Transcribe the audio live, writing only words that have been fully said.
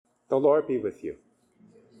The Lord be with you.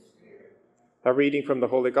 A reading from the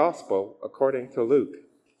Holy Gospel according to Luke.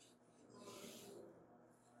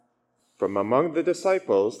 From among the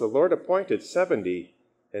disciples, the Lord appointed 70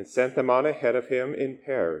 and sent them on ahead of him in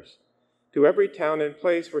pairs, to every town and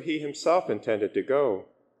place where he himself intended to go.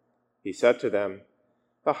 He said to them,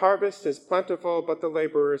 "The harvest is plentiful, but the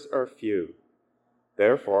laborers are few.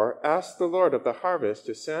 Therefore, ask the Lord of the harvest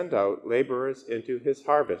to send out laborers into his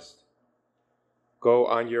harvest. Go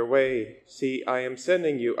on your way. See, I am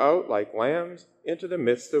sending you out like lambs into the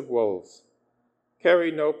midst of wolves.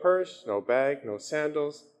 Carry no purse, no bag, no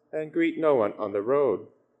sandals, and greet no one on the road.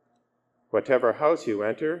 Whatever house you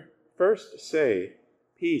enter, first say,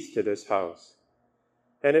 'Peace to this house.'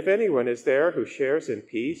 And if anyone is there who shares in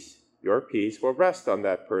peace, your peace will rest on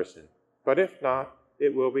that person. But if not,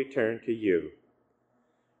 it will return to you.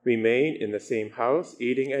 Remain in the same house,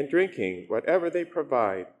 eating and drinking whatever they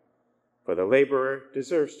provide, for the laborer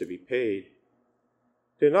deserves to be paid.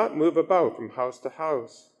 Do not move about from house to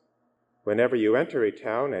house. Whenever you enter a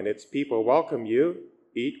town and its people welcome you,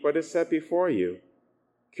 eat what is set before you.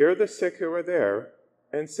 Cure the sick who are there,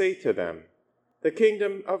 and say to them, 'The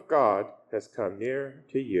kingdom of God has come near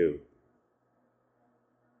to you.'"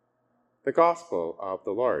 The Gospel of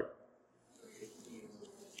the Lord.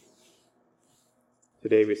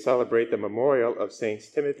 Today we celebrate the memorial of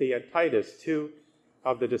Saints Timothy and Titus, two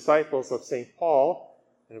of the disciples of St. Paul,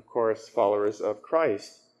 and of course followers of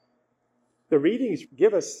Christ. The readings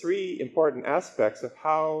give us three important aspects of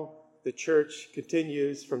how the church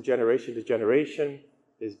continues from generation to generation,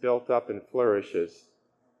 is built up and flourishes.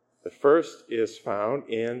 The first is found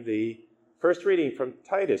in the first reading from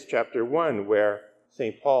Titus chapter 1, where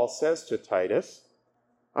St. Paul says to Titus,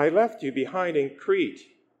 "I left you behind in Crete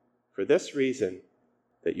for this reason,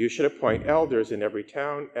 that you should appoint elders in every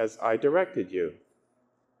town as I directed you."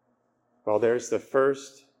 Well, there's the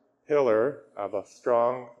first pillar of a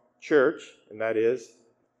strong church, and that is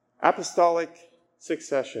apostolic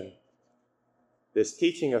succession. This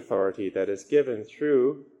teaching authority that is given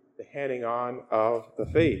through the handing on of the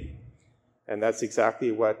faith. And that's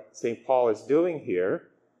exactly what St. Paul is doing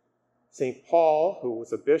here. St. Paul, who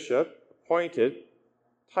was a bishop, appointed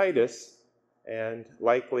Titus and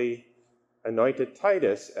likely anointed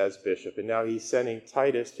Titus as bishop. And now he's sending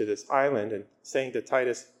Titus to this island and saying to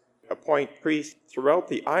Titus, "Appoint priests throughout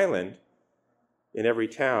the island in every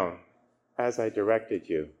town, as I directed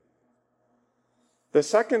you." The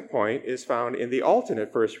second point is found in the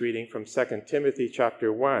alternate first reading from 2 Timothy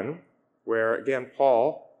chapter 1, where again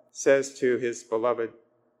Paul says to his beloved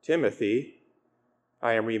Timothy,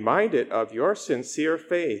 "I am reminded of your sincere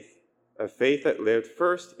faith, a faith that lived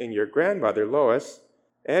first in your grandmother Lois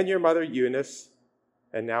and your mother Eunice,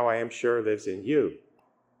 and now I am sure lives in you."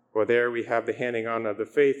 Well, there we have the handing on of the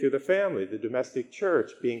faith through the family, the domestic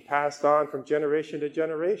church, being passed on from generation to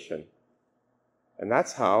generation. And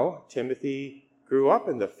that's how Timothy grew up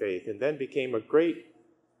in the faith and then became a great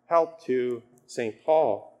help to St.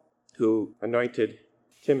 Paul, who anointed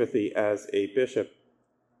Timothy as a bishop.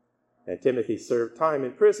 And Timothy served time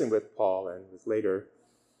in prison with Paul and was later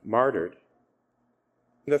martyred.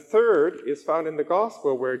 And the third is found in the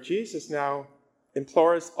gospel, where Jesus now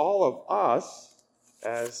implores all of us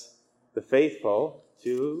as the faithful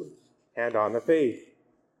to hand on the faith.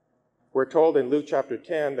 We're told in Luke chapter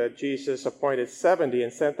 10 that Jesus appointed 70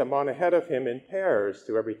 and sent them on ahead of him in pairs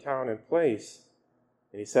to every town and place.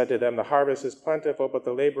 And he said to them, "The harvest is plentiful, but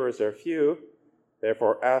the laborers are few.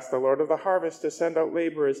 Therefore ask the Lord of the harvest to send out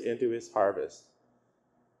laborers into his harvest."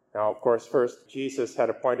 Now, of course, first Jesus had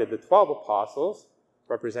appointed the 12 apostles,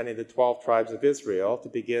 representing the 12 tribes of Israel, to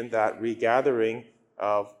begin that regathering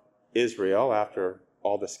of Israel after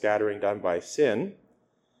all the scattering done by sin.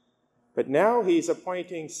 But now he's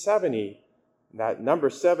appointing 70. That number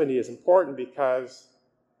 70 is important because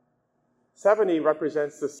 70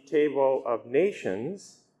 represents the table of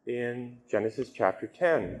nations in Genesis chapter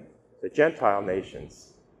 10, the Gentile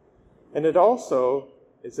nations. And it also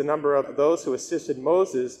is the number of those who assisted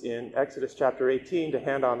Moses in Exodus chapter 18 to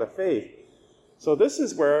hand on the faith. So this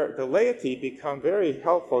is where the laity become very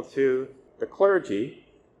helpful to the clergy,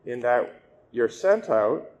 in that you're sent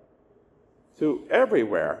out to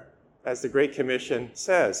everywhere, as the Great Commission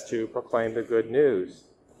says, to proclaim the good news.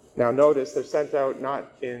 Now notice they're sent out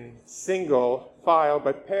not in single file,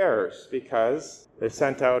 but pairs, because they're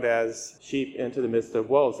sent out as sheep into the midst of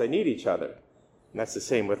wolves. They need each other. And that's the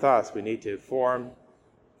same with us. We need to form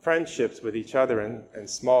friendships with each other in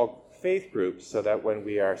small faith groups, so that when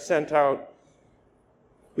we are sent out,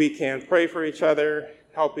 we can pray for each other,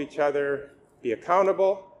 help each other, be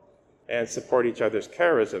accountable, and support each other's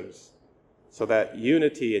charisms. So that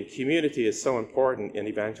unity and community is so important in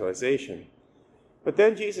evangelization. But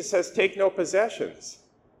then Jesus says, take no possessions,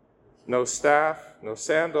 no staff, no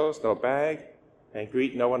sandals, no bag, and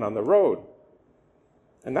greet no one on the road.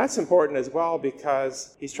 And that's important as well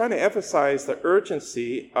because he's trying to emphasize the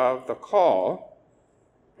urgency of the call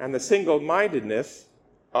and the single-mindedness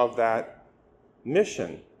of that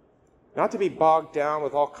mission. Not to be bogged down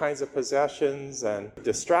with all kinds of possessions and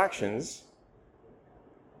distractions,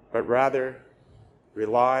 but rather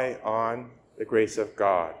rely on the grace of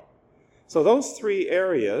God. So those three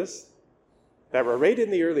areas that were right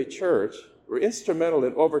in the early church were instrumental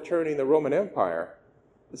in overturning the Roman Empire.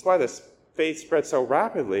 That's why the faith spread so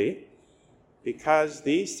rapidly, because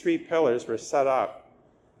these three pillars were set up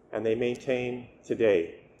and they maintain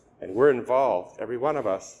today. And we're involved, every one of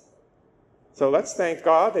us. So let's thank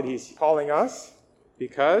God that he's calling us,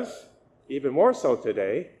 because even more so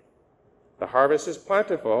today, the harvest is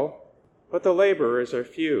plentiful, but the laborers are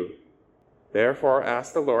few. Therefore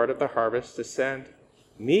ask the Lord of the harvest to send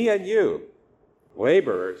me and you,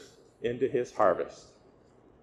 laborers, into his harvest.